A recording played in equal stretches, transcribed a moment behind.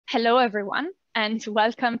Hello, everyone, and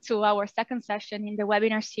welcome to our second session in the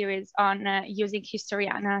webinar series on using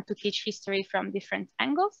Historiana to teach history from different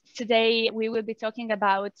angles. Today, we will be talking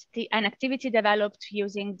about an activity developed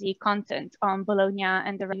using the content on Bologna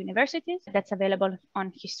and the universities that's available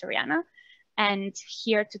on Historiana. And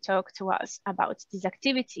here to talk to us about this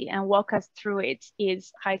activity and walk us through it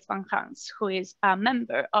is Gijs van Gans, who is a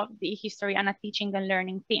member of the Historiana teaching and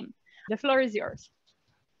learning team. The floor is yours.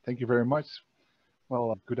 Thank you very much.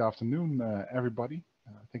 Well, good afternoon, everybody.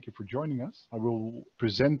 Thank you for joining us. I will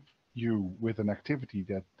present you with an activity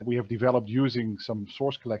that we have developed using some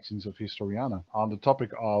source collections of Historiana on the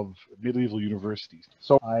topic of medieval universities.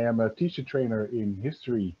 So I am a teacher trainer in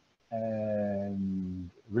history and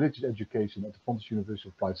religious education at the Fontys University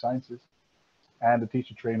of Applied Sciences, and a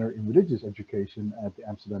teacher trainer in religious education at the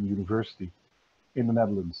Amsterdam University in the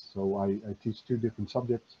Netherlands. So I teach two different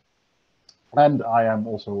subjects. And I am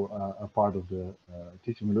also a part of the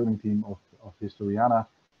teaching and learning team of Historiana,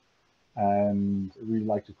 and we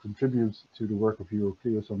like to contribute to the work of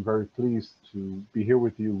EuroClio. So I'm very pleased to be here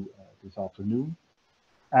with you this afternoon.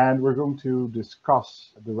 And we're going to discuss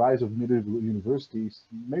the rise of medieval universities,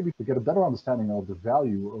 maybe to get a better understanding of the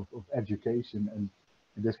value of education, and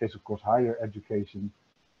in this case, of course, higher education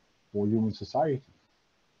for human society.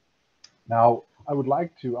 Now, I would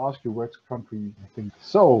like to ask you which country I think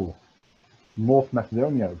so. North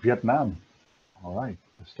Macedonia, Vietnam, all right,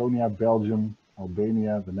 Estonia, Belgium,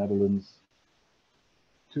 Albania, the Netherlands,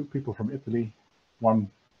 two people from Italy,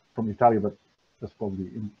 one from Italy, but that's probably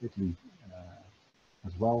in Italy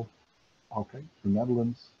as well. Okay, the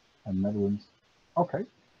Netherlands and Netherlands. Okay,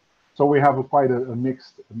 so we have quite a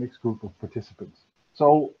mixed group of participants.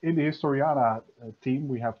 So in the Historiana team,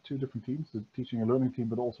 we have two different teams, the teaching and learning team,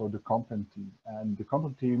 but also the content team. And the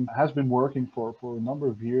content team has been working for a number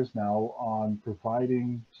of years now on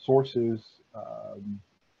providing sources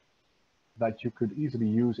that you could easily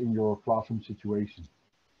use in your classroom situation.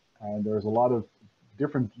 And there's a lot of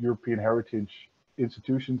different European heritage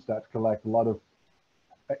institutions that collect a lot of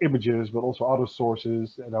images, but also other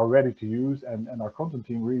sources that are ready to use, and our content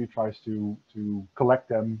team really tries to collect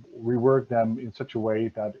them, rework them in such a way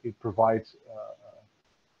that it provides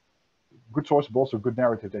good source, but also good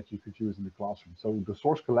narrative that you could use in the classroom. So the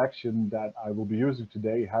source collection that I will be using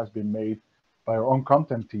today has been made by our own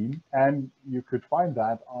content team, and you could find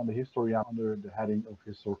that on the Historiana under the heading of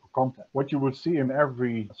historical content. What you will see in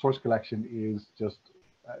every source collection is just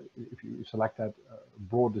if you select that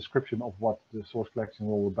broad description of what the source collection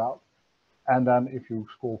is all about. And then if you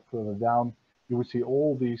scroll further down, you will see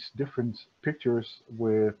all these different pictures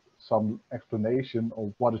with some explanation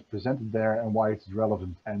of what is presented there and why it's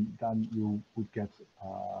relevant. And then you would get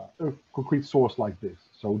a concrete source like this.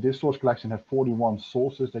 So this source collection has 41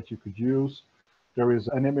 sources that you could use. There is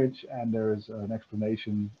an image and there is an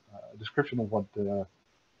explanation, description of what the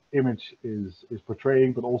image is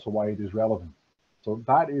portraying, but also why it is relevant. So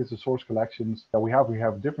that is the source collections that we have. We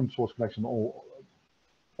have different source collections,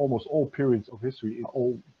 almost all periods of history,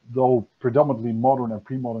 although predominantly modern and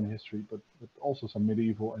pre-modern history, but also some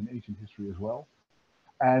medieval and ancient history as well.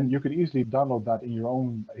 And you can easily download that in your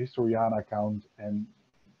own Historiana account and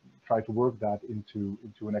try to work that into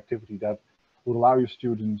an activity that would allow your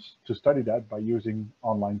students to study that by using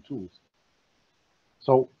online tools.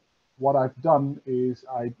 So what I've done is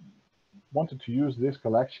I wanted to use this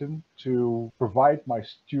collection to provide my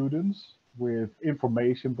students with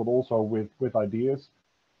information, but also with ideas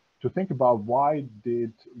to think about why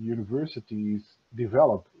did universities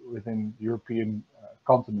develop within the European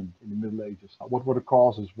continent in the Middle Ages? What were the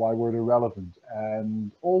causes? Why were they relevant?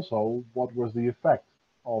 And also, what was the effect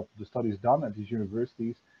of the studies done at these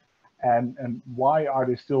universities? And why are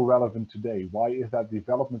they still relevant today? Why is that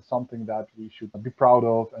development something that we should be proud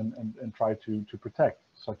of and try to protect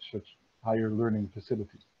such higher learning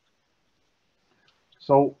facilities?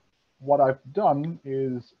 So what I've done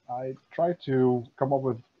is I try to come up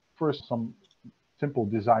with first some simple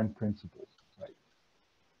design principles. Right?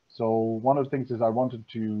 So one of the things is I wanted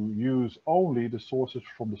to use only the sources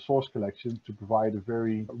from the source collection to provide a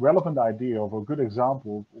very relevant idea of a good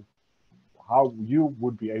example of how you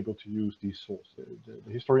would be able to use these sources.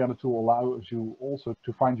 The Historiana tool allows you also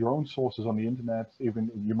to find your own sources on the internet.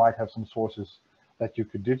 Even you might have some sources that you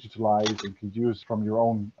could digitalize and could use from your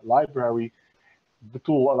own library. The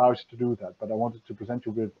tool allows you to do that, but I wanted to present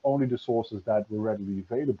you with only the sources that were readily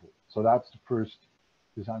available. So that's the first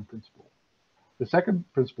design principle. The second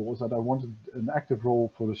principle is that I wanted an active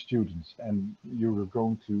role for the students, and you were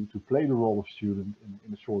going to play the role of student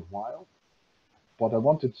in a short while. But I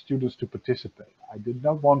wanted students to participate. I did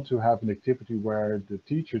not want to have an activity where the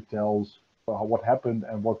teacher tells what happened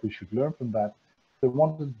and what we should learn from that, They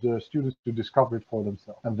wanted the students to discover it for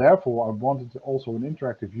themselves. And therefore, I wanted also an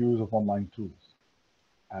interactive use of online tools.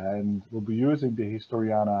 And we'll be using the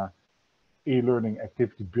Historiana e-learning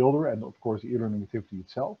activity builder and of course the e-learning activity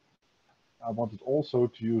itself. I wanted also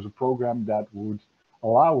to use a program that would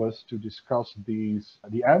allow us to discuss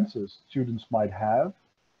the answers students might have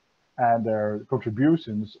and their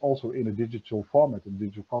contributions also in a digital format, in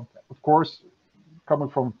digital content. Of course, coming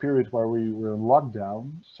from a period where we were in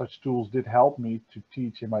lockdown, such tools did help me to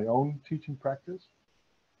teach in my own teaching practice,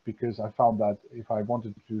 because I found that if I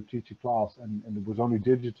wanted to teach a class and it was only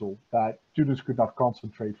digital, that students could not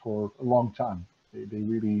concentrate for a long time. They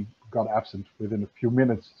really got absent within a few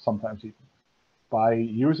minutes, sometimes even. By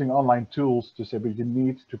using online tools to say, but you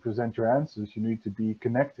need to present your answers, you need to be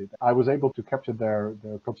connected, I was able to capture their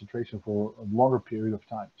concentration for a longer period of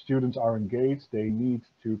time. Students are engaged, they need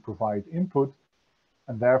to provide input,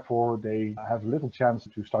 and therefore they have little chance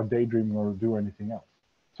to start daydreaming or do anything else.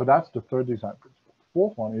 So that's the third design principle. The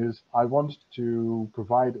fourth one is I wanted to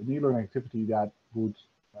provide an e-learning activity that would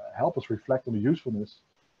help us reflect on the usefulness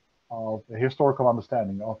of a historical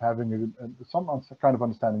understanding, of having some kind of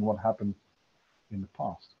understanding what happened in the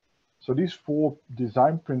past. So these four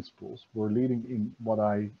design principles were leading in what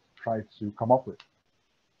I tried to come up with.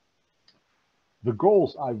 The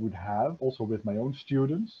goals I would have also with my own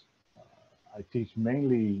students. I teach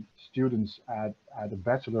mainly students at a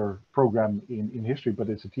bachelor program in history, but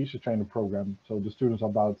it's a teacher trainer program. So the students are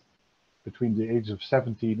about between the ages of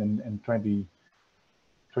 17 and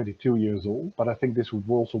 22 years old. But I think this would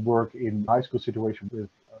also work in high school situation with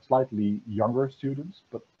slightly younger students.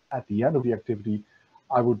 But at the end of the activity,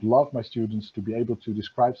 I would love my students to be able to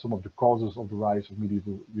describe some of the causes of the rise of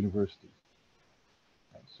medieval universities.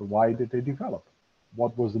 So why did they develop?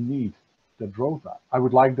 What was the need that drove that? I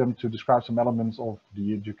would like them to describe some elements of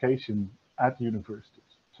the education at the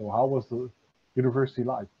universities. So how was the university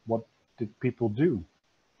life? What did people do?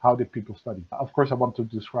 How did people study? Of course, I want to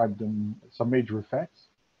describe them some major effects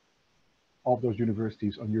of those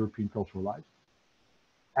universities on European cultural life.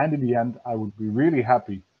 And in the end, I would be really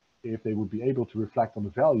happy if they would be able to reflect on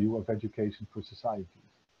the value of education for societies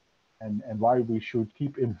and why we should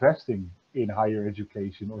keep investing in higher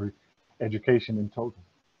education or education in total.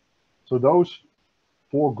 So those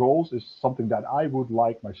four goals is something that I would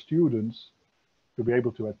like my students to be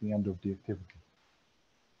able to at the end of the activity.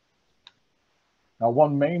 Now,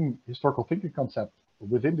 one main historical thinking concept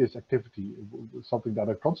within this activity, something that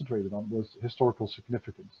I concentrated on, was historical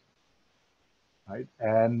significance. Right?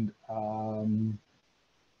 And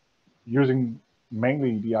using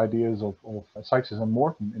mainly the ideas of Sykes and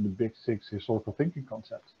Morton in the big six historical thinking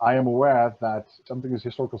concepts, I am aware that something is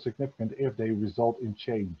historical significant if they result in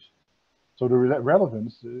change. So the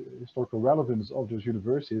relevance, the historical relevance of those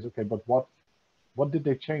universities, okay, but what did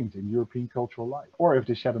they change in European cultural life? Or if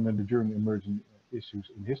they shed an enduring emerging issues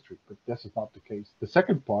in history, but this is not the case. The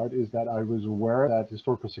second part is that I was aware that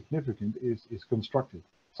historical significance is constructed.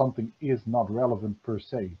 Something is not relevant per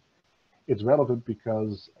se. It's relevant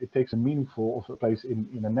because it takes a meaningful place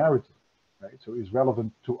in a narrative, right? So it's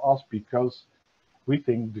relevant to us because we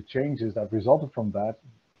think the changes that resulted from that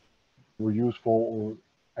were useful, or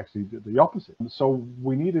actually the opposite. So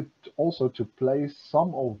we needed also to place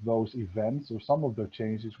some of those events or some of the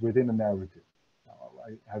changes within a narrative. Now,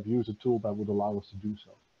 I have used a tool that would allow us to do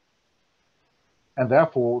so. And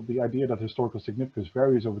therefore, the idea that historical significance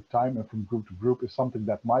varies over time and from group to group is something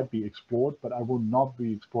that might be explored, but I will not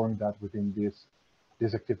be exploring that within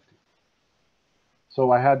this activity.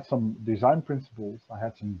 So I had some design principles, I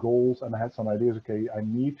had some goals, and I had some ideas. Okay, I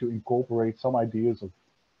need to incorporate some ideas of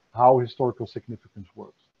how historical significance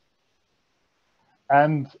works.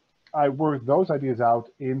 And I worked those ideas out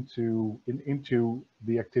into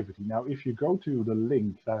the activity. Now, if you go to the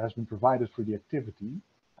link that has been provided for the activity,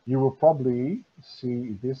 you will probably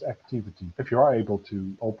see this activity. If you are able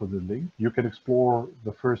to open the link, you can explore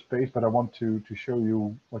the first page, but I want to show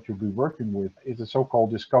you what you'll be working with. It's a so-called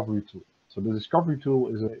discovery tool. So the discovery tool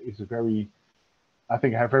is a very, I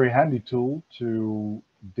think, a very handy tool to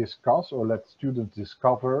discuss or let students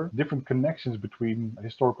discover different connections between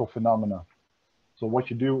historical phenomena. So what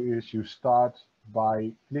you do is you start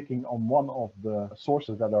by clicking on one of the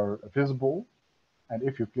sources that are visible. And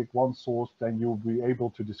if you click one source, then you'll be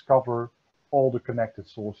able to discover all the connected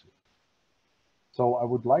sources. So I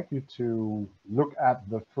would like you to look at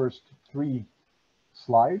the first 3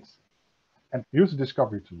 slides and use the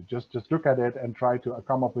discovery tool. Just look at it and try to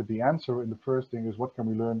come up with the answer. And the first thing is, what can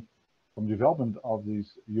we learn from the development of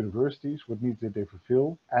these universities? What needs did they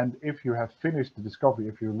fulfill? And if you have finished the discovery,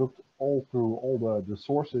 if you looked all through all the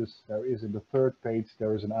sources, there is in the 3rd page,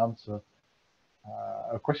 there is an answer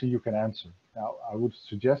a question you can answer. Now, I would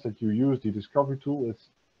suggest that you use the discovery tool.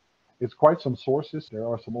 It's quite some sources. There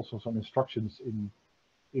are also some instructions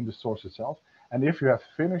in the source itself. And if you have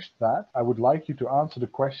finished that, I would like you to answer the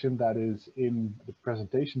question that is in the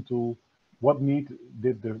presentation tool. What need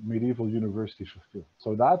did the medieval universities fulfill?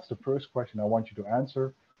 So that's the first question I want you to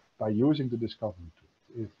answer by using the discovery tool.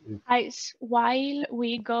 Guys, while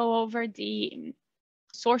we go over the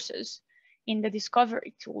sources in the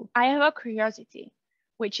discovery tool, I have a curiosity,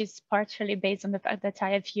 which is partially based on the fact that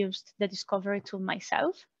I have used the discovery tool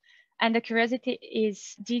myself. And the curiosity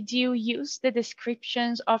is, did you use the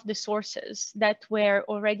descriptions of the sources that were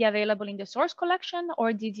already available in the source collection,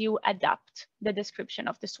 or did you adapt the description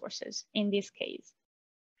of the sources in this case?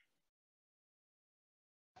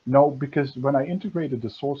 No, because when I integrated the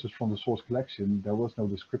sources from the source collection, there was no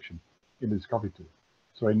description in the discovery tool.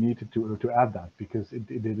 So I needed to add that because it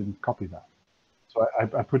didn't copy that. So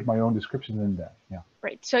I put my own description in there, yeah.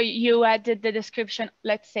 Right, so you added the description,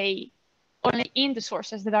 let's say, only in the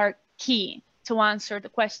sources that are key to answer the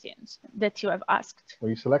questions that you have asked. When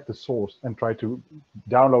you select the source and try to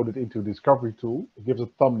download it into the discovery tool, it gives a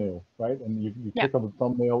thumbnail, right? And you click on the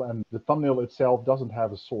thumbnail, and the thumbnail itself doesn't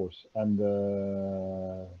have a source. And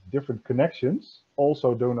the different connections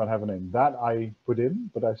also do not have a name. That I put in,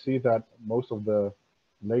 but I see that most of the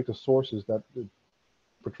latest sources that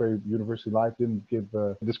portray university life didn't give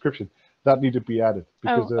a description. That needed to be added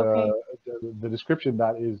because the description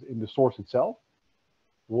that is in the source itself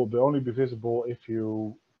will only be visible if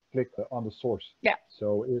you click on the source. Yeah.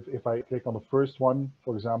 So if I click on the first one,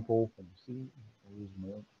 for example, let me see, I'll use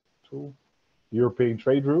my tool, European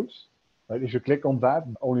trade routes. Right? If you click on that,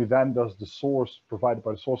 only then does the source provided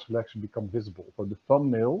by the source collection become visible. So the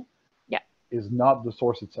thumbnail is not the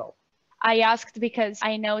source itself. I asked because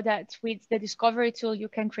I know that with the discovery tool, you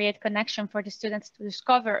can create connection for the students to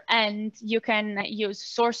discover, and you can use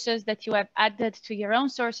sources that you have added to your own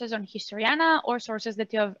sources on Historiana or sources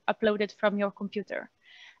that you have uploaded from your computer.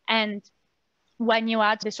 And when you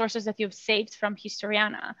add the sources that you've saved from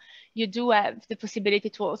Historiana, you do have the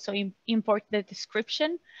possibility to also import the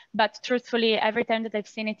description. But truthfully, every time that I've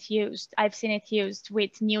seen it used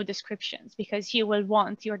with new descriptions, because you will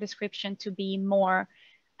want your description to be more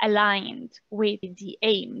aligned with the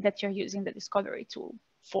aim that you're using the discovery tool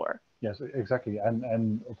for. Yes, exactly.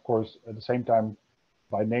 And of course, at the same time,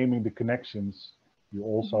 by naming the connections, you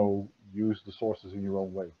also use the sources in your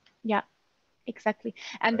own way. Yeah, exactly.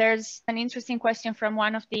 And there's an interesting question from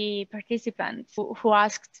one of the participants who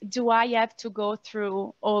asked, do I have to go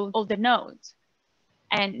through all the nodes?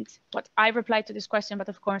 And what I replied to this question, but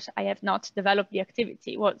of course I have not developed the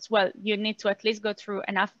activity, was, well, you need to at least go through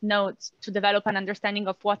enough nodes to develop an understanding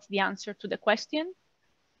of what's the answer to the question.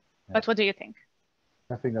 Yeah. But what do you think?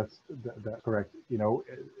 I think that's correct. You know,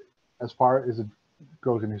 as far as it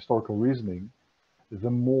goes in historical reasoning, the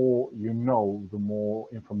more you know, the more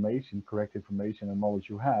information, correct information and knowledge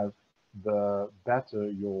you have, the better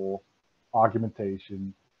your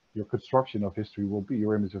argumentation, your construction of history will be,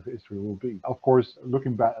 your image of history will be. Of course,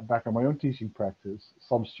 looking back on my own teaching practice,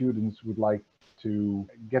 some students would like to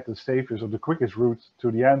get the safest or the quickest route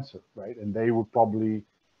to the answer, right? And they would probably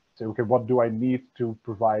say, okay, what do I need to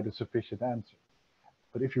provide a sufficient answer?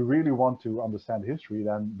 But if you really want to understand history,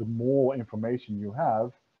 then the more information you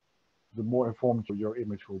have, the more informed your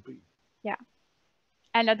image will be. Yeah.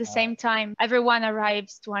 And at the same time, everyone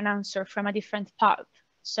arrives to an answer from a different path.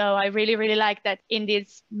 So I really, really like that in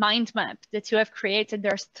this mind map that you have created,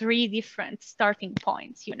 there's 3 different starting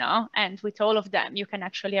points, you know, and with all of them, you can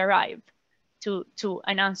actually arrive to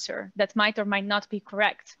an answer that might or might not be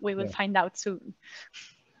correct. We will find out soon.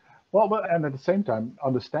 Well, and at the same time,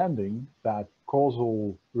 understanding that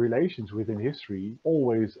causal relations within history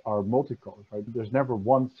always are multi-cause, right? There's never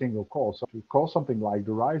one single cause. So to cause something like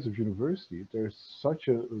the rise of university, there's such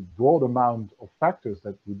a broad amount of factors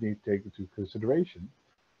that we need to take into consideration.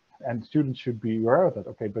 And students should be aware of that.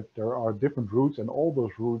 Okay, but there are different routes, and all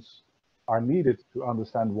those routes are needed to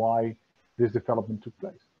understand why this development took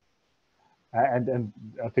place. And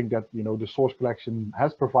I think that, you know, the source collection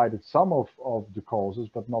has provided some of the causes,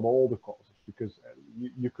 but not all the causes, because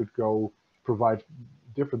you could go provide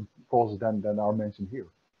different causes than are mentioned here.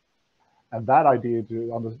 And that idea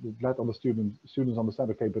to let the students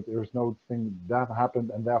understand, okay, but there's no thing that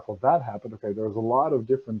happened and therefore that happened. Okay, there's a lot of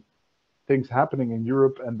different things happening in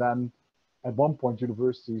Europe, and then at one point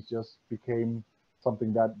universities just became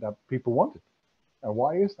something that people wanted. And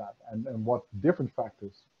why is that? And what different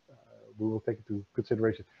factors we will take into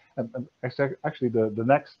consideration. And actually the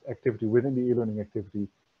next activity within the e-learning activity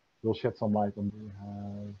will shed some light on.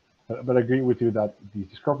 But I agree with you that the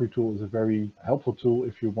discovery tool is a very helpful tool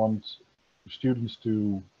if you want students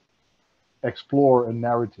to explore a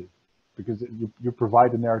narrative, because you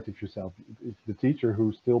provide the narrative yourself. It's the teacher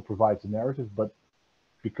who still provides the narrative, but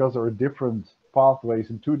because there are different pathways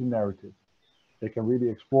into the narrative, they can really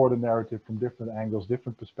explore the narrative from different angles,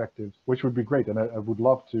 different perspectives, which would be great. And I would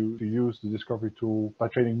love to use the discovery tool by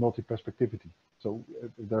training multi-perspectivity. So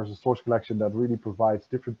there's a source collection that really provides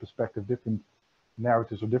different perspectives, different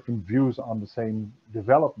narratives, or different views on the same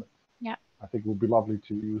development. Yeah. I think it would be lovely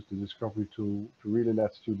to use the discovery tool to really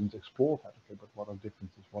let students explore that. Okay, but what are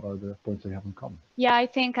differences? What are the points they have in common? Yeah, I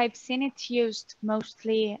think I've seen it used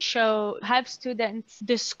mostly have students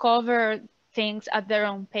discover things at their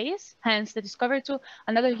own pace, hence the discovery tool.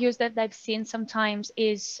 Another use that I've seen sometimes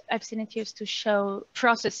is I've seen it used to show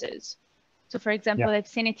processes. So for example, I've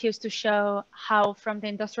seen it used to show how from the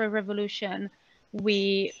Industrial Revolution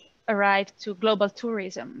we arrived to global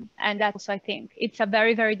tourism. And that also, I think it's a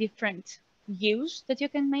very, very different use that you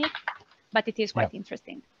can make, but it is quite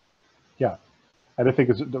interesting. Yeah. And I think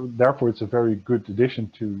therefore it's a very good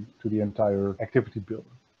addition to the entire activity builder,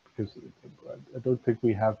 because I don't think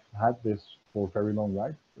we have had this for very long,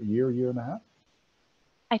 right? A year and a half?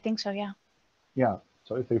 I think so, yeah. Yeah,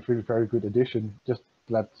 so it's a very, very good addition. Just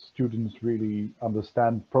let students really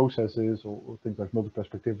understand processes or things like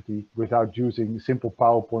multi-perspectivity without using simple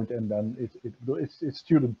PowerPoint, and then it's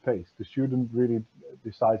student-paced. The student really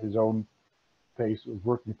decides his own pace of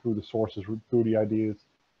working through the sources, through the ideas,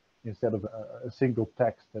 instead of a single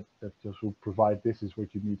text that just will provide this is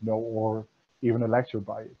what you need to know, or even a lecture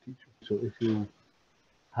by a teacher. So if you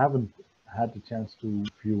haven't had the chance to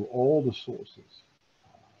view all the sources,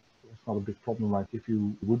 it's not a big problem. Like if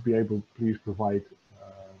you would be able, please provide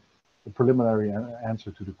a preliminary answer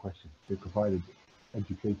to the question. They provided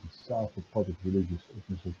educated staff for public, religious,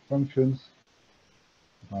 administrative functions,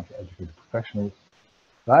 not for educated professionals.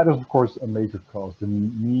 That is, of course, a major cause. The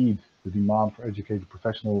demand for educated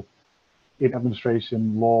professionals in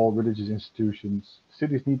administration, law, religious institutions.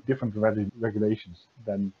 Cities need different regulations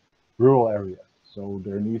than rural areas. So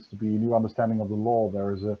there needs to be a new understanding of the law.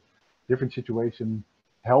 There is a different situation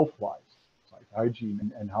health-wise, like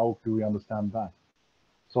hygiene, and how do we understand that?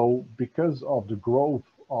 So because of the growth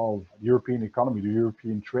of the European economy, the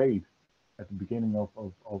European trade at the beginning of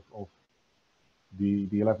the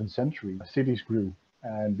 11th century, cities grew.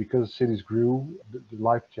 And because cities grew, the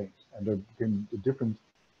life changed, and there became a different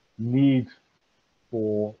need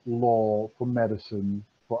for law, for medicine,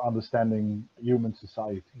 for understanding human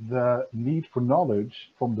society. The need for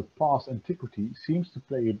knowledge from the past antiquity seems to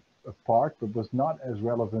play a part, but was not as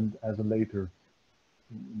relevant as a later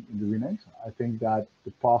in the Renaissance. I think that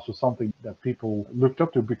the past was something that people looked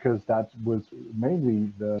up to because that was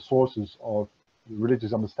mainly the sources of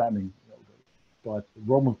religious understanding. But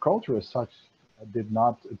Roman culture as such did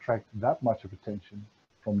not attract that much of attention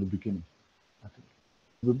from the beginning, I think.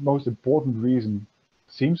 The most important reason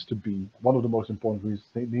seems to be, one of the most important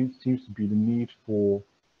reasons seems to be the need for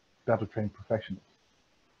better trained professionals.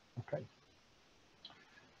 Okay.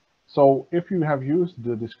 So if you have used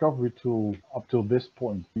the discovery tool up till this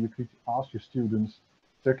point, you could ask your students,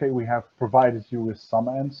 okay, we have provided you with some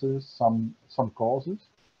answers, some causes,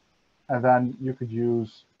 and then you could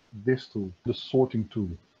use this tool, the sorting tool.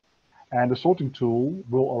 And the sorting tool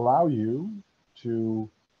will allow you to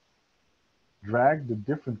drag the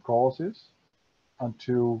different causes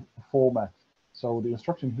onto a format. So the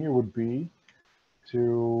instruction here would be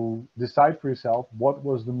to decide for yourself what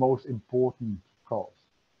was the most important cause.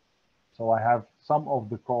 So I have some of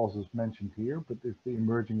the causes mentioned here, but it's the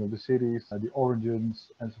emerging of the cities, the origins,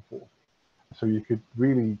 and so forth. So you could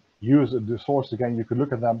really use the source again, you could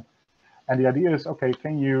look at them. And the idea is, okay,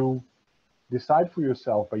 can you decide for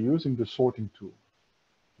yourself by using the sorting tool,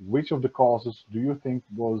 which of the causes do you think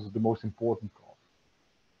was the most important cause,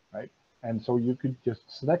 right? And so you could just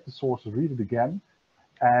select the source, read it again,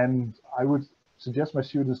 and I would suggest my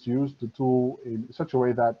students to use the tool in such a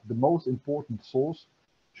way that the most important source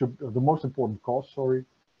the most important cause,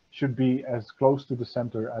 should be as close to the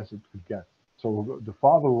center as it could get. So the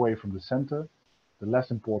farther away from the center, the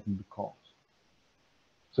less important the cause.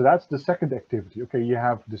 So that's the second activity. Okay, you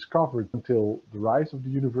have discovered until the rise of the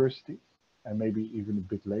university, and maybe even a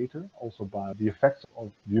bit later, also by the effects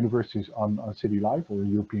of universities on city life or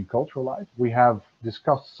European cultural life. We have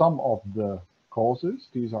discussed some of the causes.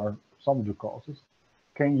 These are some of the causes.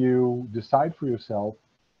 Can you decide for yourself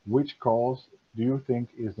which cause do you think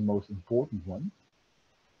is the most important one?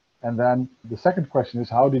 And then the second question is,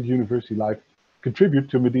 how did university life contribute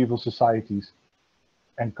to medieval societies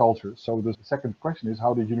and culture? So the second question is,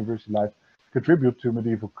 how did university life contribute to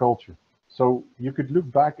medieval culture? So you could look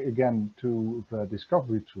back again to the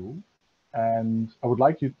discovery tool And I would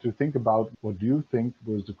like you to think about what do you think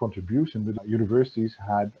was the contribution that universities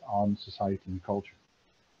had on society and culture.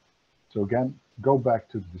 So again, go back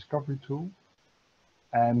to the discovery tool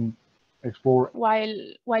and explore.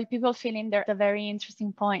 While people fill in there, a very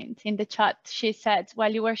interesting point in the chat, she said,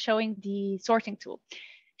 while you were showing the sorting tool,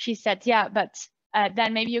 she said, yeah, but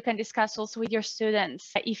then maybe you can discuss also with your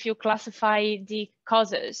students if you classify the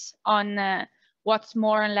causes on what's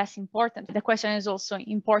more and less important. The question is also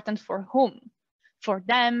important for whom? For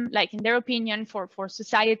them, like in their opinion, for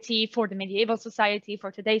society, for the medieval society,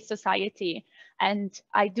 for today's society. And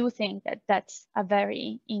I do think that that's a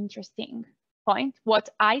very interesting point. What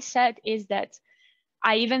I said is that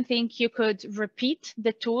I even think you could repeat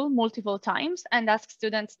the tool multiple times and ask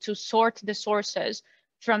students to sort the sources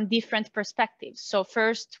from different perspectives. So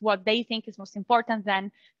first, what they think is most important,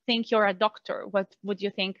 then think you're a doctor. What would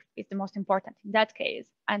you think is the most important in that case,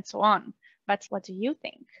 and so on. But what do you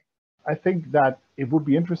think? I think that it would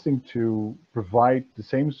be interesting to provide the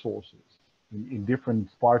same sources in different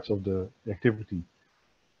parts of the activity,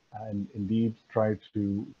 and indeed try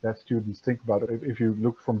to let students think about it. If you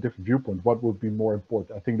look from different viewpoints, what would be more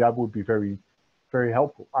important? I think that would be very, very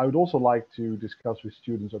helpful. I would also like to discuss with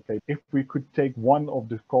students, okay, if we could take one of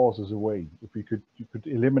the causes away, if you could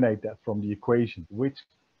eliminate that from the equation, which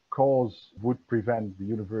cause would prevent the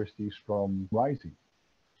universities from rising?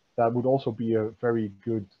 That would also be a very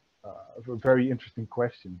good, a very interesting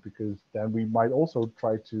question, because then we might also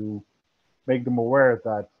try to make them aware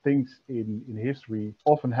that things in history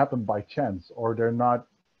often happen by chance, or they're not,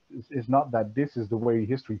 it's not that this is the way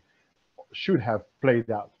history should have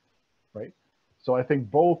played out, right? So I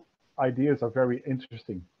think both ideas are very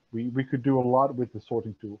interesting. We could do a lot with the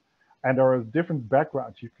sorting tool, and there are different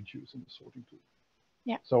backgrounds you could use in the sorting tool.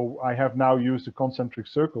 Yeah. So I have now used the concentric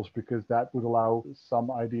circles because that would allow some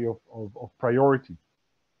idea of priority.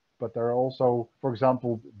 But there are also, for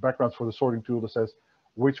example, backgrounds for the sorting tool that says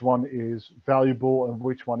which one is valuable and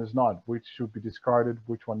which one is not, which should be discarded,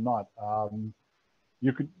 which one not.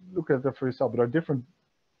 You could look at that for yourself, but there are different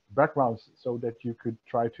backgrounds so that you could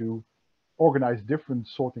try to organize different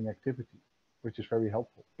sorting activities, which is very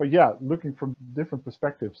helpful. But yeah, looking from different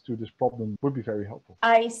perspectives to this problem would be very helpful.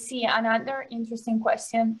 I see another interesting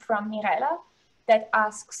question from Mirela that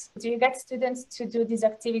asks, do you get students to do this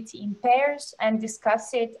activity in pairs and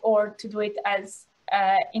discuss it, or to do it as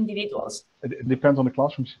individuals? It depends on the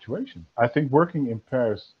classroom situation. I think working in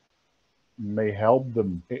pairs may help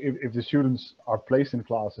them. If the students are placed in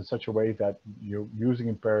class in such a way that you're using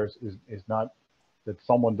in pairs is not that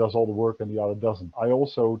someone does all the work and the other doesn't. I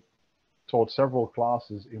also taught several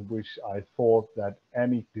classes in which I thought that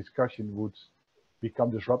any discussion would become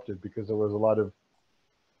disrupted because there was a lot of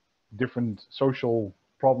different social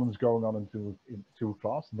problems going on into a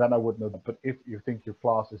class. Then I would know that. But if you think your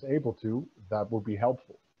class is able to, that would be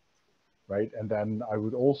helpful, right? And then I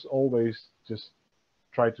would also always just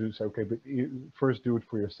try to say, okay, but first do it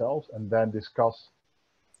for yourselves and then discuss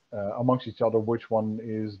amongst each other which one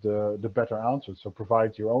is the better answer. So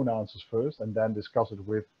provide your own answers first and then discuss it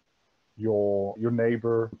with your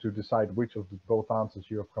neighbor to decide which of the both answers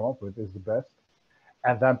you have come up with is the best,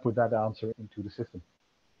 and then put that answer into the system.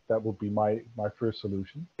 That would be my first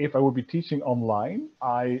solution. If I would be teaching online,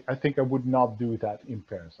 I think I would not do that in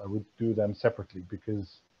pairs. I would do them separately,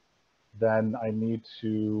 because then I need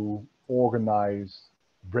to organize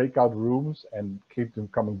breakout rooms and keep them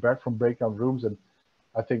coming back from breakout rooms. And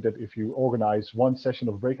I think that if you organize one session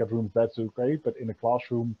of breakout rooms, that's great. But in a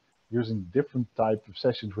classroom, using different types of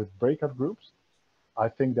sessions with breakout groups, I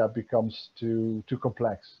think that becomes too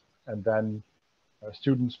complex. And then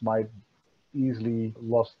students might easily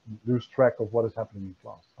lose track of what is happening in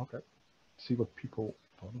class. Okay, see what people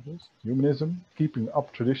thought of this. Humanism, keeping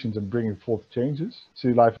up traditions and bringing forth changes. See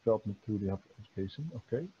life development through the education.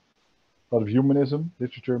 Okay, a lot of humanism,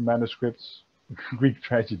 literature, manuscripts, Greek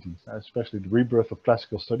tragedies, especially the rebirth of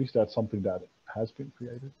classical studies. That's something that has been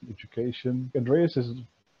created. Education. Andreas is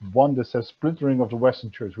one that says splintering of the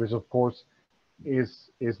Western Church, which of course is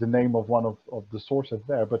the name of one of the sources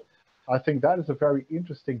there. But I think that is a very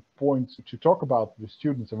interesting point to talk about with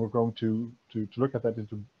students, and we're going to look at that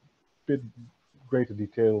into a bit greater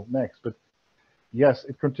detail next. But yes,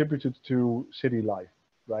 it contributed to city life,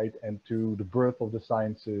 right, and to the birth of the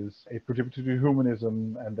sciences. It contributed to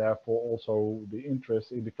humanism, and therefore also the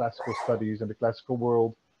interest in the classical studies and the classical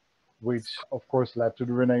world, which of course led to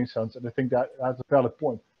the Renaissance. And I think that that's a valid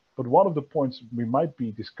point. But one of the points we might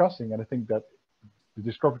be discussing, and I think that the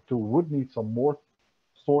discovery tool would need some more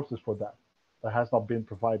sources for that has not been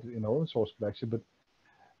provided in our own source collection, but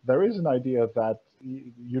there is an idea that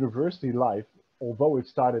university life although it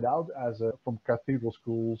started out as from cathedral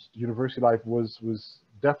schools, university life was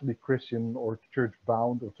definitely Christian or church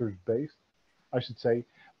bound or church based, I should say.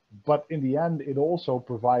 But in the end, it also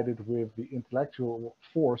provided with the intellectual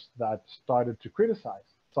force that started to criticize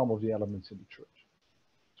some of the elements in the church.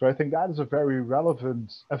 So I think that is a very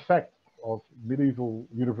relevant effect of medieval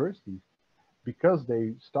universities, because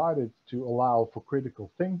they started to allow for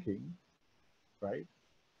critical thinking, right?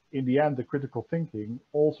 In the end, the critical thinking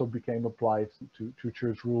also became applied to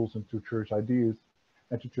church rules and to church ideas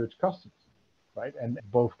and to church customs, right? And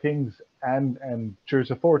both kings and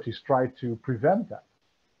church authorities tried to prevent that,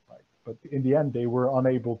 right? But in the end, they were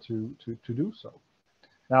unable to do so.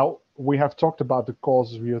 Now, we have talked about the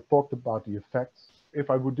causes, we have talked about the effects. If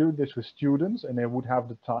I would do this with students and they would have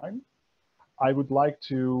the time, I would like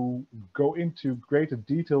to go into greater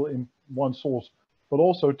detail in one source, but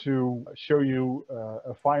also to show you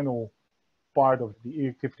a final part of the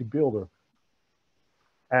activity builder.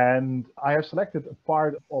 And I have selected a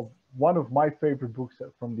part of one of my favorite books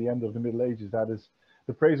from the end of the Middle Ages, that is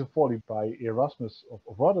The Praise of Folly by Erasmus of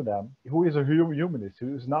Rotterdam, who is a humanist,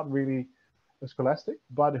 who is not really a scholastic,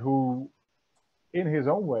 but who, in his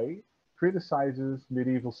own way, criticizes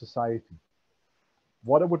medieval society.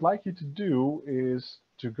 What I would like you to do is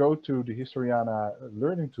to go to the Historiana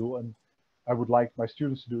learning tool, and I would like my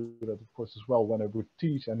students to do that, of course, as well, when I would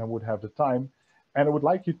teach and I would have the time. And I would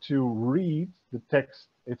like you to read the text.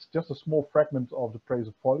 It's just a small fragment of The Praise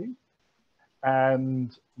of Folly.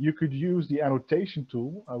 And you could use the annotation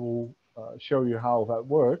tool. I will show you how that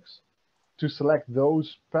works, to select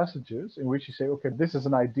those passages in which you say, okay, this is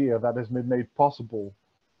an idea that has been made possible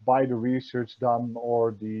by the research done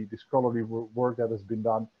or the scholarly work that has been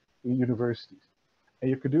done in universities. And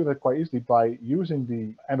you can do that quite easily by using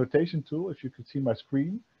the annotation tool. If you can see my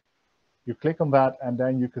screen, you click on that and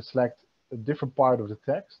then you can select a different part of the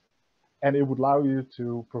text, and it would allow you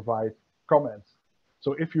to provide comments.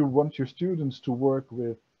 So if you want your students to work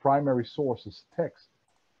with primary sources text,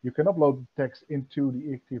 you can upload the text into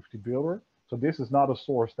the activity builder. So this is not a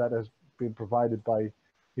source that has been provided by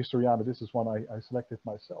Historiana. This is one I selected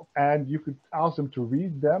myself. And you could ask them to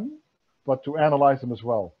read them, but to analyze them as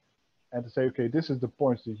well. And to say, okay, this is the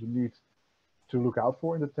points that you need to look out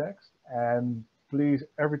for in the text. And please,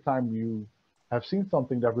 every time you have seen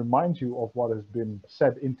something that reminds you of what has been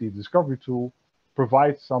said into the discovery tool,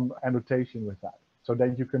 provide some annotation with that, so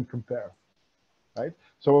that you can compare, right?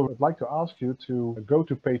 So I would like to ask you to go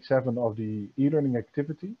to page 7 of the e-learning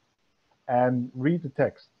activity and read the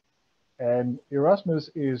text. And Erasmus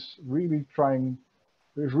is really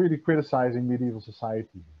criticizing medieval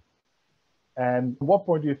society. And at what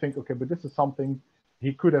point do you think, okay, but this is something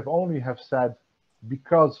he could have only have said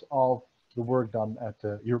because of the work done at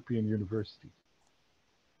the European university?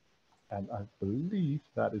 And I believe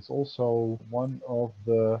that is also one of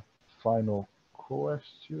the final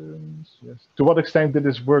questions. Yes. To what extent did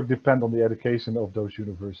this work depend on the education of those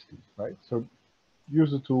universities, right? So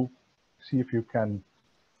use the tool, see if you can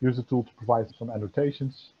use the tool to provide some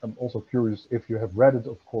annotations. I'm also curious if you have read it,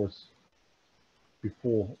 of course,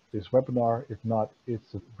 before this webinar. If not,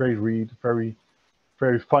 it's a great read, very,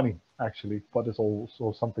 very funny, actually, but it's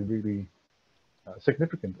also something really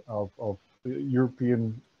significant of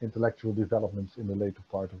European intellectual developments in the later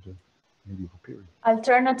part of the medieval period.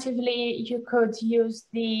 Alternatively, you could use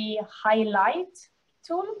the highlight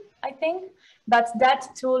tool, I think, but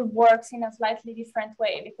that tool works in a slightly different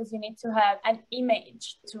way, because you need to have an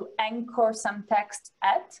image to anchor some text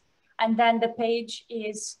at, and then the page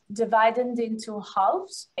is divided into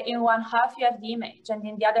halves. In one half you have the image, and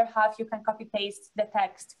in the other half you can copy paste the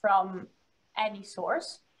text from any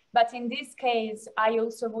source. But in this case, I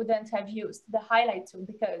also wouldn't have used the highlight tool,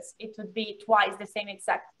 because it would be twice the same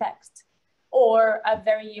exact text, or a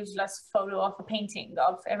very useless photo of a painting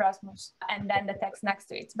of Erasmus and then the text next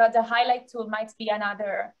to it. But the highlight tool might be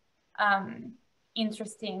another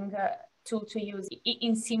interesting tool to use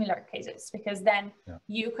in similar cases, because then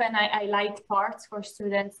you can highlight parts for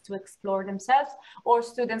students to explore themselves, or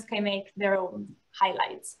students can make their own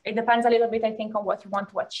highlights. It depends a little bit, I think, on what you want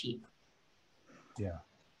to achieve. Yeah.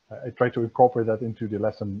 I tried to incorporate that into the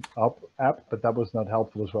lesson app, but that was not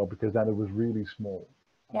helpful as well, because then it was really small.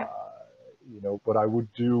 Yeah. You know, what I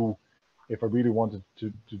would do if I really wanted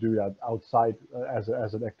to do that outside as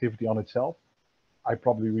an activity on itself, I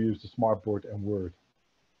probably would use the smartboard and Word,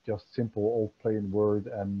 just simple old plain Word,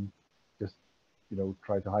 and just, you know,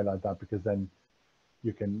 try to highlight that, because then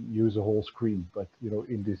you can use the whole screen. But, you know,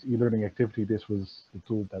 in this e-learning activity, this was the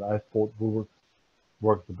tool that I thought would work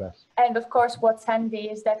work the best. And of course, what's handy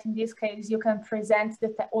is that in this case, you can present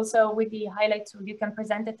also with the highlight tool, you can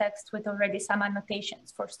present the text with already some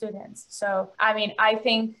annotations for students. So, I mean, I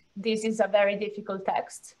think this is a very difficult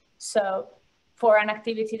text. So for an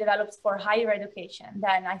activity developed for higher education,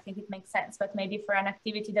 then I think it makes sense. But maybe for an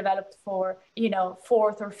activity developed for,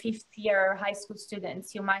 fourth or fifth year high school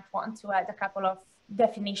students, you might want to add a couple of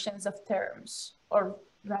definitions of terms or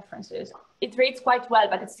references. It reads quite well,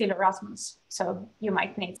 but it's still Erasmus. So you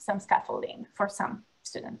might need some scaffolding for some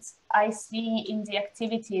students. I see in the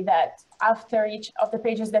activity that after each of the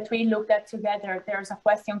pages that we looked at together, there's a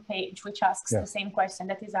question page which asks the same question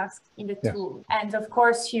that is asked in the tool. And of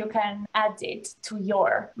course, you can add it to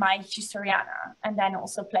your My Historiana and then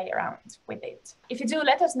also play around with it. If you do,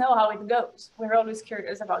 let us know how it goes. We're always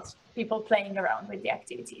curious about people playing around with the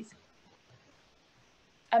activities.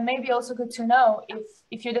 And maybe also good to know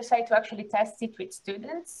if you decide to actually test it with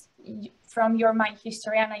students, from your My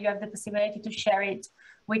Historiana, you have the possibility to share it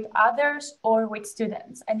with others or with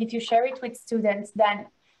students. And if you share it with students, then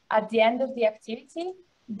at the end of the activity,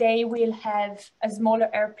 they will have a smaller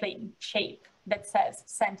airplane shape that says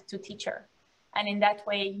sent to teacher. And in that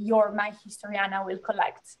way, your My Historiana will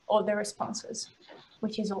collect all the responses,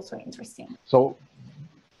 which is also interesting. So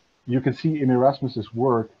you can see in Erasmus's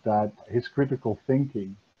work that his critical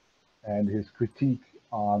thinking and his critique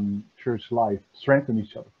on church life strengthen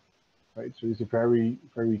each other, right? So he's a very,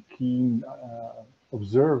 very keen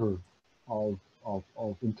observer of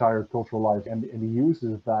entire cultural life, and he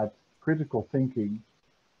uses that critical thinking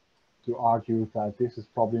to argue that this is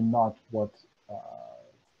probably not what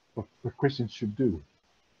Christians should do.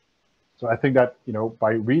 So I think that,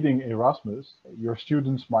 by reading Erasmus, your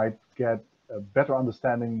students might get a better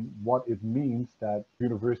understanding what it means that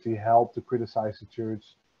university helped to criticize the church,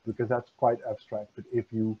 because that's quite abstract. But if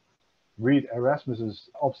you read Erasmus's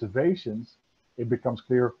observations, it becomes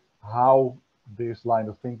clear how this line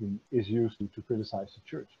of thinking is used to criticize the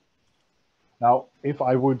church. Now, if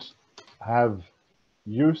I would have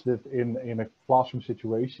used it in a classroom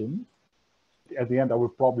situation, at the end I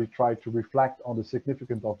would probably try to reflect on the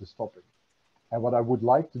significance of this topic. And what I would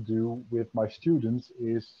like to do with my students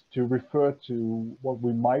is to refer to what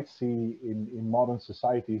we might see in modern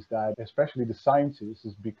societies, that especially the sciences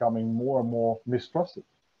is becoming more and more mistrusted,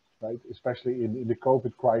 right? Especially in the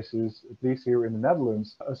COVID crisis, at least here in the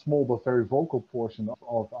Netherlands, a small but very vocal portion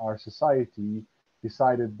of our society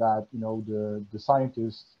decided that, the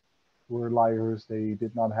scientists were liars. They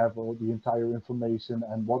did not have all the entire information,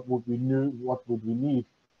 and what would we need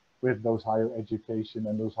with those higher education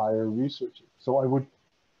and those higher researches. So I would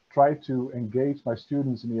try to engage my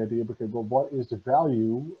students in the idea, okay, well, what is the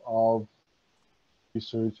value of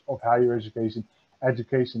research, of higher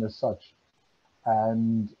education as such?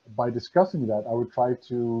 And by discussing that, I would try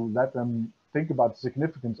to let them think about the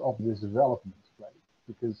significance of this development, right?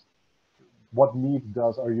 Because what need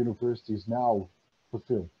does our universities now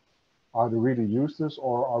fulfill? Are they really useless,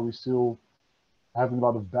 or are we still having a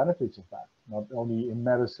lot of benefits of that? Not only in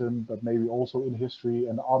medicine, but maybe also in history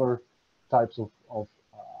and other types of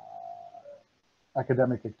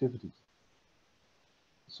academic activities.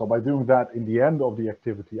 So by doing that, in the end of the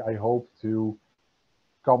activity, I hope to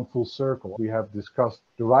come full circle. We have discussed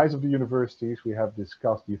the rise of the universities, we have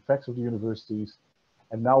discussed the effects of the universities,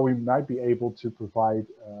 and now we might be able to provide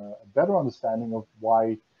a better understanding of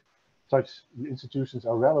why such institutions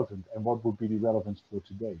are relevant and what would be the relevance for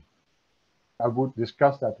today. I would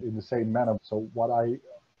discuss that in the same manner. So what I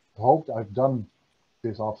hoped I've done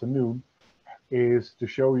this afternoon is to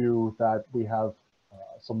show you that we have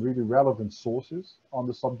some really relevant sources on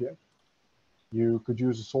the subject. You could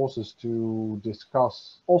use the sources to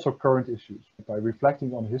discuss also current issues by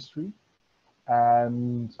reflecting on history.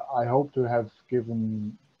 And I hope to have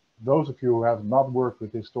given those of you who have not worked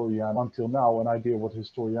with Historiana until now an idea what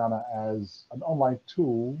Historiana as an online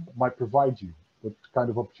tool might provide you with kind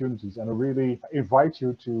of opportunities. And I really invite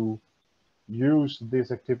you to use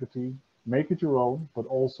this activity, make it your own, but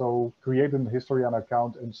also create an Historiana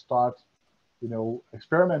account and start,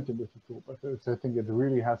 experimenting with the tool. Because I think it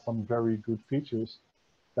really has some very good features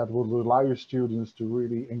that will allow your students to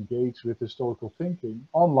really engage with historical thinking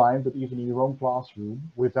online, but even in your own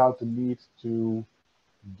classroom, without the need to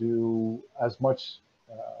do as much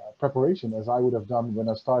preparation as I would have done when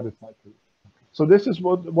I started my career. So this is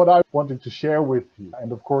what I wanted to share with you.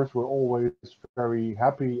 And of course, we're always very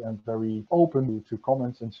happy and very open to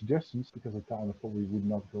comments and suggestions, because of time I probably would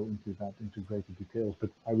not go into greater details. But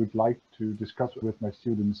I would like to discuss with my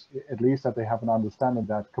students, at least that they have an understanding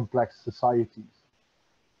that complex societies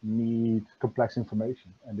need complex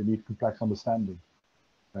information and they need complex understanding,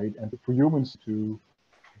 right? And for humans to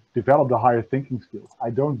develop the higher thinking skills. I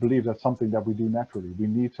don't believe that's something that we do naturally. We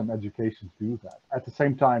need some education to do that. At the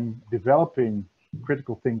same time, developing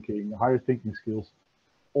critical thinking, higher thinking skills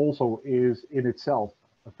also is in itself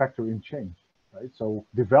a factor in change, right? So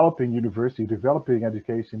developing university, developing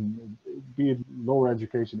education, be it lower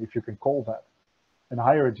education, if you can call that, and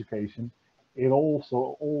higher education, it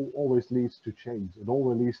also always leads to change. It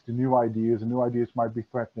always leads to new ideas, and new ideas might be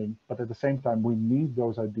threatening, but at the same time, we need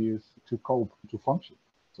those ideas to cope, to function.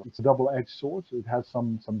 So it's a double-edged sword. So it has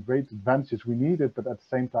some great advantages. We need it, but at the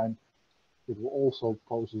same time, it will also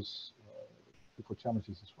pose us for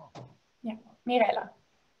challenges as well. Yeah, Mirela.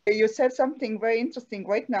 You said something very interesting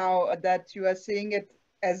right now, that you are seeing it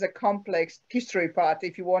as a complex history part.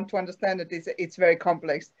 If you want to understand it, it's very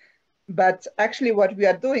complex. But actually what we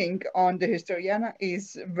are doing on the Historiana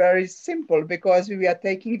is very simple, because we are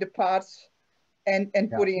taking the parts and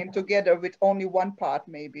putting it together with only one part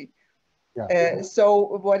maybe. Yeah.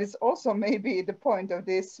 So what is also maybe the point of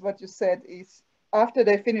this, what you said, is after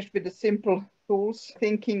they finish with the simple tools,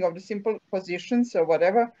 thinking of the simple positions or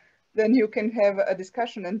whatever, then you can have a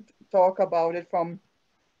discussion and talk about it from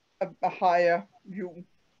a higher view.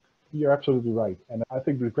 You're absolutely right. And I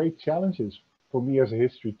think the great challenge is, for me as a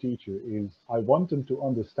history teacher, is I want them to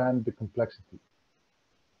understand the complexity.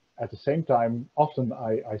 At the same time, often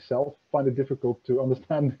I myself find it difficult to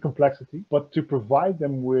understand the complexity, but to provide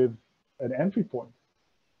them with an entry point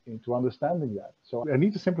into understanding that. So I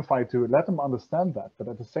need to simplify to let them understand that, but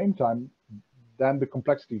at the same time, then the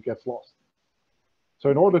complexity gets lost. So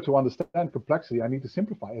in order to understand complexity, I need to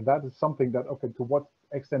simplify. And that is something that, okay, to what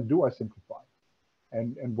extent do I simplify?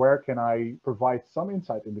 And where can I provide some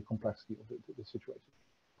insight in the complexity of the situation?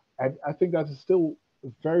 And I think that is still a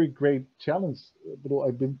very great challenge.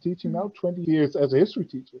 I've been teaching now 20 years as a history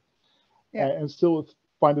teacher, and still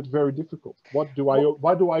find it very difficult. What do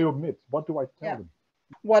I omit? What do I tell them?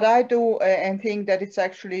 What I do and think that it's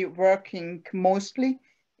actually working mostly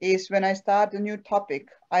is when I start a new topic,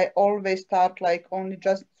 I always start like only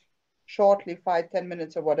just shortly 5-10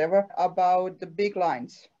 minutes or whatever about the big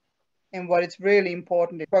lines and what is really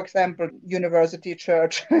important. For example, university,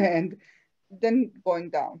 church, and then going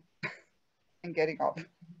down and getting up.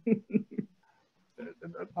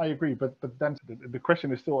 I agree, but then the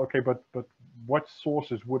question is still, okay, but what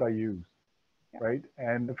sources would I use, right?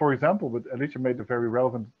 And for example, but Alicia made a very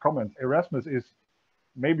relevant comment. Erasmus is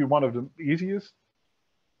maybe one of the easiest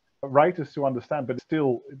writers to understand, but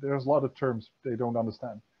still there's a lot of terms they don't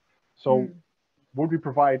understand. So would we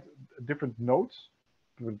provide different notes?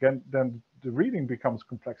 Again, then the reading becomes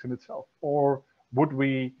complex in itself. Or would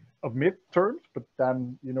we omit terms, but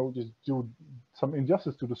then, just do some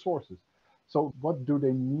injustice to the sources? So what do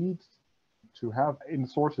they need to have in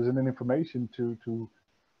sources and in information to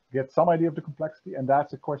get some idea of the complexity? And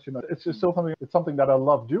that's a question. It's just still something that I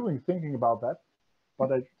love doing, thinking about that,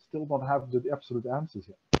 but I still don't have the absolute answers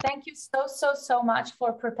yet. Thank you so much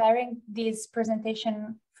for preparing this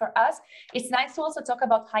presentation for us. It's nice to also talk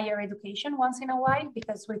about higher education once in a while,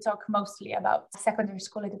 because we talk mostly about secondary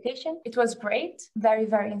school education. It was great, very,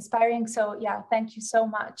 very inspiring. So yeah, thank you so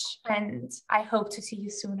much. And I hope to see you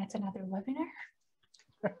soon at another webinar.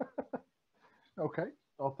 Okay.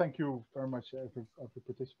 Well, thank you very much, every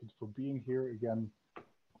participant, for being here again.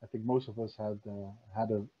 I think most of us had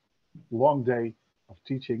a long day of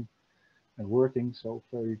teaching and working, so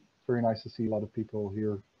very, very nice to see a lot of people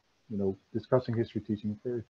here, discussing history teaching. Very